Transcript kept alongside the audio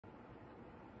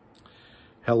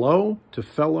Hello to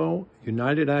fellow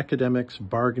United Academics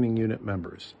Bargaining Unit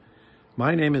members.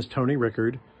 My name is Tony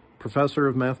Rickard, Professor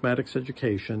of Mathematics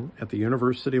Education at the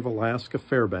University of Alaska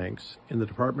Fairbanks in the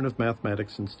Department of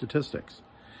Mathematics and Statistics.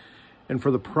 And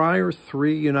for the prior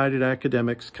 3 United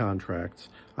Academics contracts,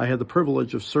 I had the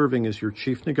privilege of serving as your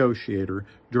chief negotiator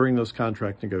during those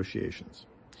contract negotiations.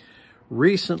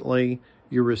 Recently,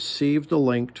 you received a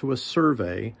link to a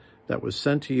survey that was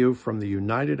sent to you from the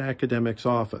United Academics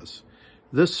office.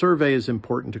 This survey is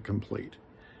important to complete.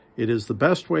 It is the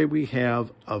best way we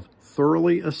have of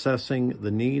thoroughly assessing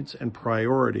the needs and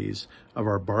priorities of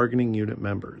our bargaining unit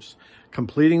members.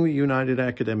 Completing the United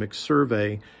Academics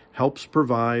survey helps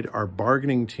provide our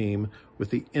bargaining team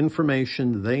with the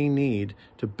information they need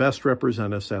to best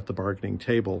represent us at the bargaining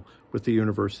table with the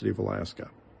University of Alaska.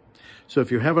 So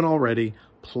if you haven't already,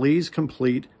 please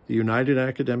complete the United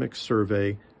Academics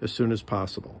survey as soon as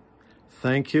possible.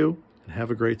 Thank you, and have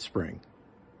a great spring.